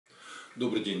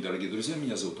Добрый день, дорогие друзья,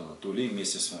 меня зовут Анатолий,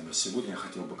 вместе с вами сегодня я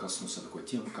хотел бы коснуться такой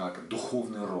темы, как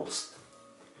духовный рост.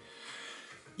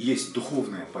 Есть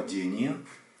духовное падение,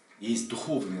 есть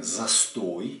духовный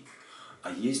застой, а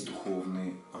есть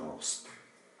духовный рост.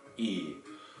 И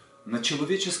на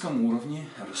человеческом уровне,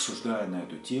 рассуждая на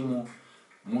эту тему,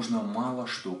 можно мало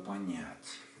что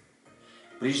понять.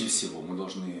 Прежде всего, мы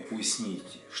должны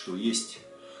уяснить, что есть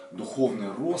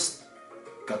духовный рост,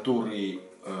 который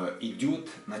идет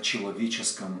на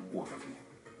человеческом уровне.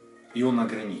 И он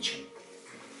ограничен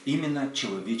именно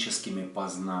человеческими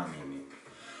познаниями,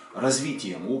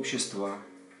 развитием общества,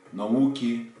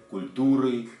 науки,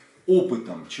 культуры,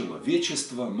 опытом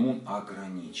человечества, но он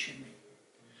ограниченный.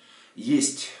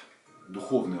 Есть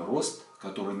духовный рост,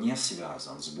 который не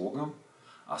связан с Богом,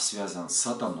 а связан с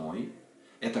сатаной.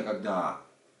 Это когда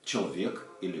человек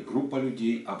или группа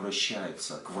людей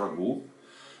обращается к врагу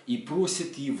и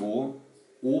просит его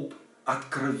об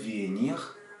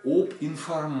откровениях, об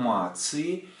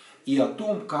информации и о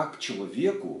том, как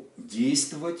человеку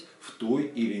действовать в той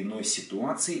или иной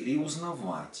ситуации и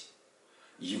узнавать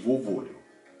его волю,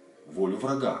 волю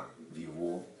врага в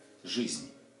его жизни.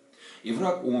 И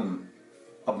враг, он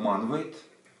обманывает,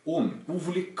 он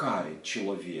увлекает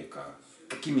человека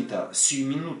какими-то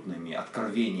сиюминутными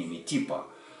откровениями, типа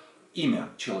имя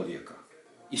человека,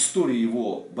 история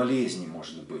его болезни,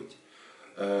 может быть,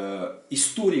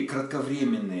 истории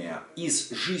кратковременные из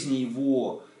жизни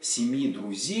его семьи,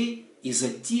 друзей, и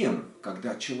затем,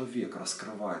 когда человек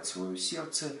раскрывает свое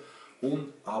сердце,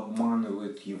 он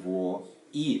обманывает его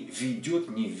и ведет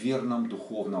в неверном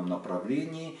духовном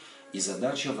направлении, и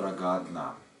задача врага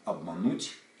одна –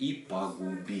 обмануть и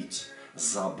погубить,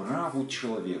 забрав у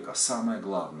человека, самое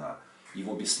главное,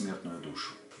 его бессмертную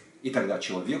душу. И тогда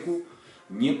человеку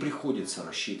не приходится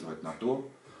рассчитывать на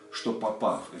то, что,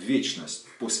 попав в вечность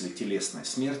после телесной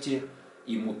смерти,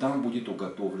 ему там будет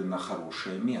уготовлено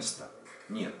хорошее место.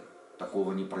 Нет,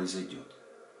 такого не произойдет.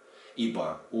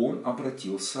 Ибо он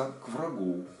обратился к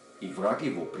врагу, и враг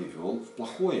его привел в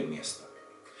плохое место.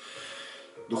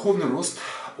 Духовный рост,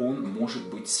 он может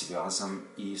быть связан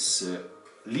и с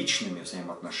личными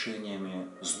взаимоотношениями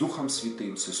с Духом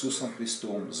Святым, с Иисусом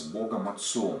Христом, с Богом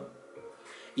Отцом.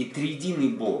 И триединый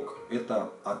Бог –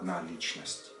 это одна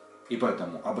личность. И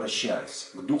поэтому,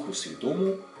 обращаясь к Духу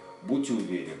Святому, будьте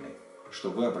уверены, что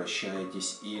вы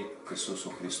обращаетесь и к Иисусу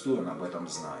Христу, и Он об этом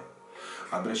знает.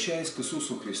 Обращаясь к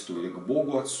Иисусу Христу или к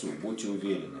Богу Отцу, будьте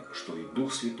уверены, что и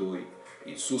Дух Святой,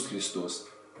 и Иисус Христос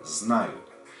знают.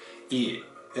 И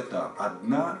это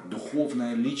одна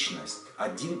духовная личность,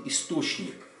 один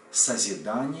источник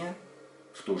созидания,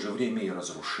 в то же время и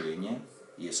разрушения,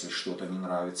 если что-то не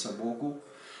нравится Богу.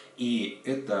 И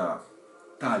это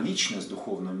та личность в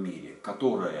духовном мире,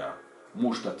 которая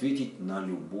может ответить на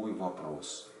любой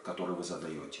вопрос, который вы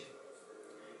задаете.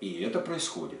 И это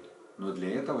происходит. Но для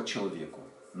этого человеку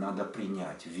надо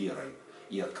принять верой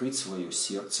и открыть свое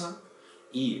сердце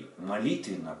и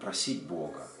молитвенно просить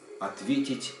Бога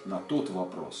ответить на тот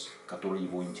вопрос, который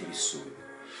его интересует.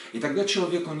 И тогда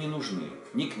человеку не нужны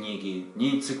ни книги,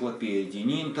 ни энциклопедии,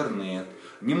 ни интернет,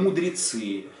 ни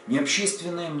мудрецы, ни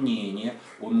общественное мнение.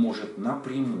 Он может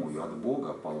напрямую от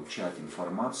Бога получать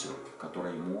информацию,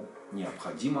 которая ему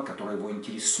необходима, которая его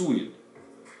интересует,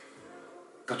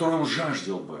 которую он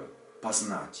жаждал бы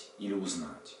познать или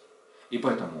узнать. И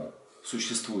поэтому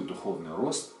существует духовный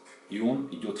рост, и он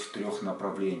идет в трех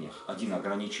направлениях. Один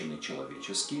ограниченный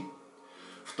человеческий,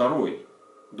 второй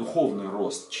духовный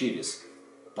рост через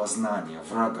познание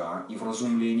врага и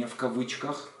вразумление в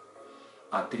кавычках,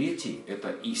 а третий –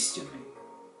 это истинный.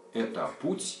 Это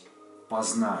путь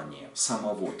познания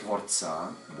самого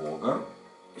Творца, Бога,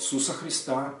 Иисуса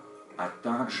Христа, а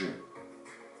также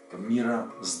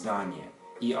мироздания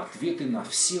и ответы на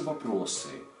все вопросы,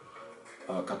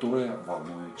 которые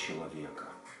волнуют человека.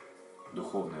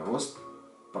 Духовный рост.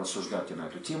 Порассуждайте на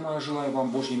эту тему. Я желаю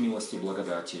вам Божьей милости и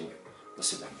благодати. До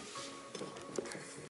свидания.